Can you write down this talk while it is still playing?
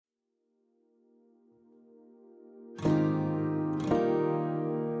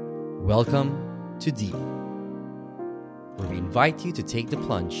Welcome to Deep, where we invite you to take the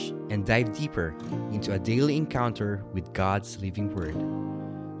plunge and dive deeper into a daily encounter with God's living Word.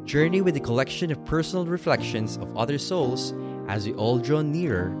 Journey with a collection of personal reflections of other souls as we all draw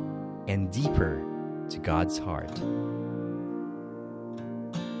nearer and deeper to God's heart.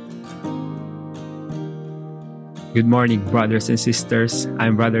 Good morning, brothers and sisters.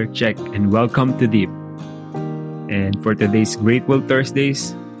 I'm Brother Check, and welcome to Deep. And for today's Grateful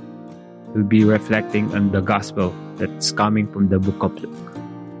Thursdays, we'll be reflecting on the gospel that's coming from the book of Luke.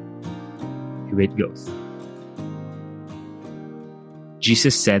 Here it goes.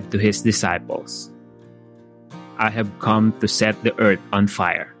 Jesus said to his disciples, "I have come to set the earth on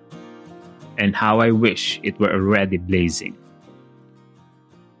fire, and how I wish it were already blazing.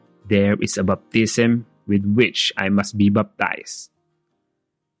 There is a baptism with which I must be baptized,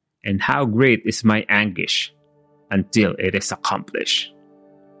 and how great is my anguish until it is accomplished.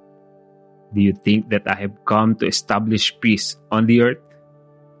 Do you think that I have come to establish peace on the earth?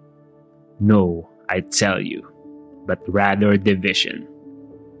 No, I tell you, but rather division.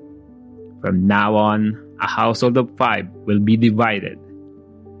 From now on, a household of 5 will be divided,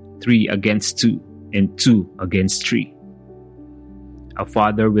 3 against 2, and 2 against 3. A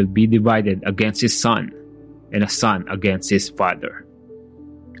father will be divided against his son, and a son against his father.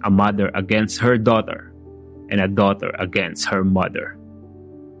 A mother against her daughter, and a daughter against her mother.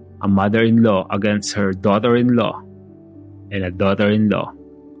 A mother-in-law against her daughter-in-law, and a daughter-in-law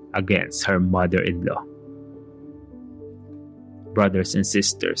against her mother-in-law." Brothers and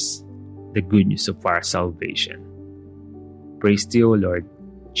sisters, the good news of our salvation. Praise to you, O Lord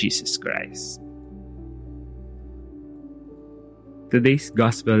Jesus Christ. Today's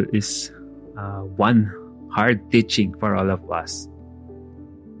gospel is one hard teaching for all of us.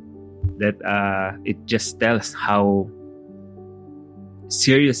 That it just tells how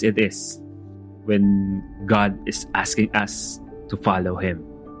serious it is when God is asking us to follow Him.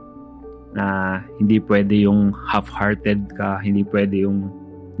 Na hindi pwede yung half-hearted ka, hindi pwede yung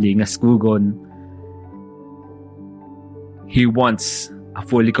lingas-gugon. He wants a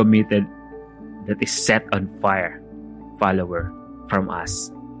fully committed, that is set on fire follower from us.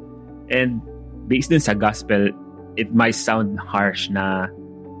 And based dun sa gospel, it might sound harsh na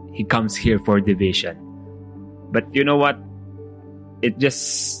He comes here for division. But you know what? It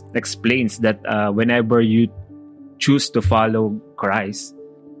just explains that whenever you choose to follow Christ,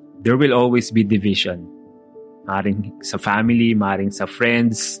 there will always be division. Maring sa family, maring sa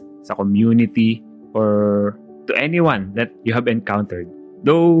friends, sa community, or to anyone that you have encountered.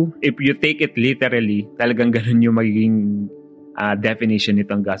 Though, if you take it literally, talagang ganun yung magiging definition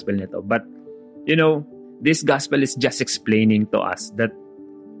nitong gospel nito. But, you know, this gospel is just explaining to us that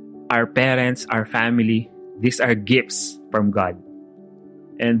our parents, our family, these are gifts from God.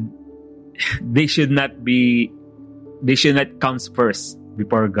 And they should not come first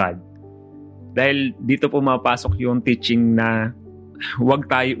before God. Dahil dito pumapasok yung teaching na wag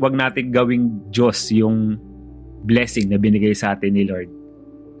natin gawing Diyos yung blessing na binigay sa atin ni Lord.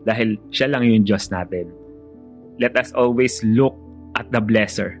 Dahil siya lang yung Diyos natin. Let us always look at the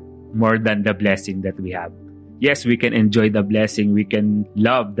blesser more than the blessing that we have. Yes, we can enjoy the blessing. We can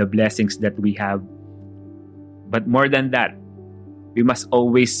love the blessings that we have. But more than that, we must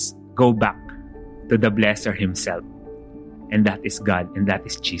always go back to the blesser himself. And that is God, and that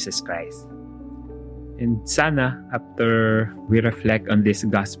is Jesus Christ. And sana, after we reflect on this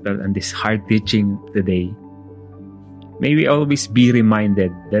gospel and this hard teaching today, may we always be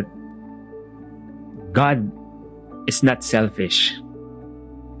reminded that God is not selfish.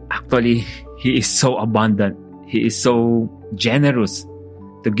 Actually, He is so abundant. He is so generous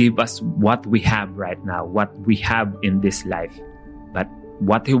to give us what we have right now, what we have in this life. But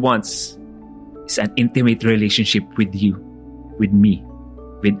what He wants is an intimate relationship with you, with me,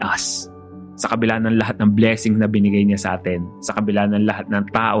 with us. Sa kabila ng lahat ng blessing na binigay niya sa atin, sa kabila ng lahat ng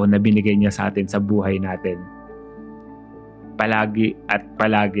tao na binigay niya sa atin sa buhay natin, palagi at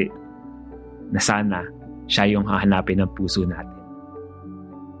palagi na sana siya yung hahanapin ng puso natin.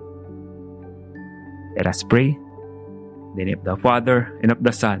 Let us pray. In the name of the Father, and of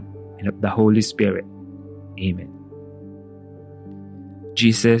the Son, and of the Holy Spirit. Amen.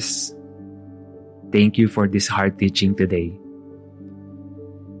 Jesus, thank you for this hard teaching today.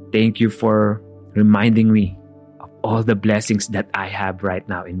 Thank you for reminding me of all the blessings that I have right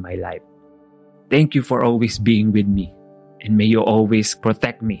now in my life. Thank you for always being with me, and may you always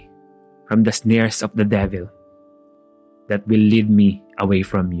protect me from the snares of the devil that will lead me away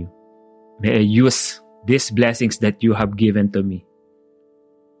from you. May I use these blessings that you have given to me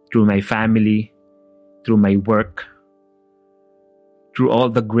through my family, through my work, through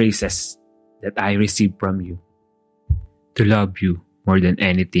all the graces that I receive from you, to love you more than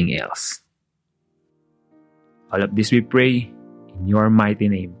anything else. All of this we pray in your mighty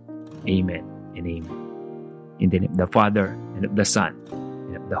name. Amen and amen. In the name of the Father, and of the Son,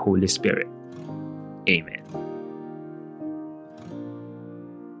 and of the Holy Spirit. Amen.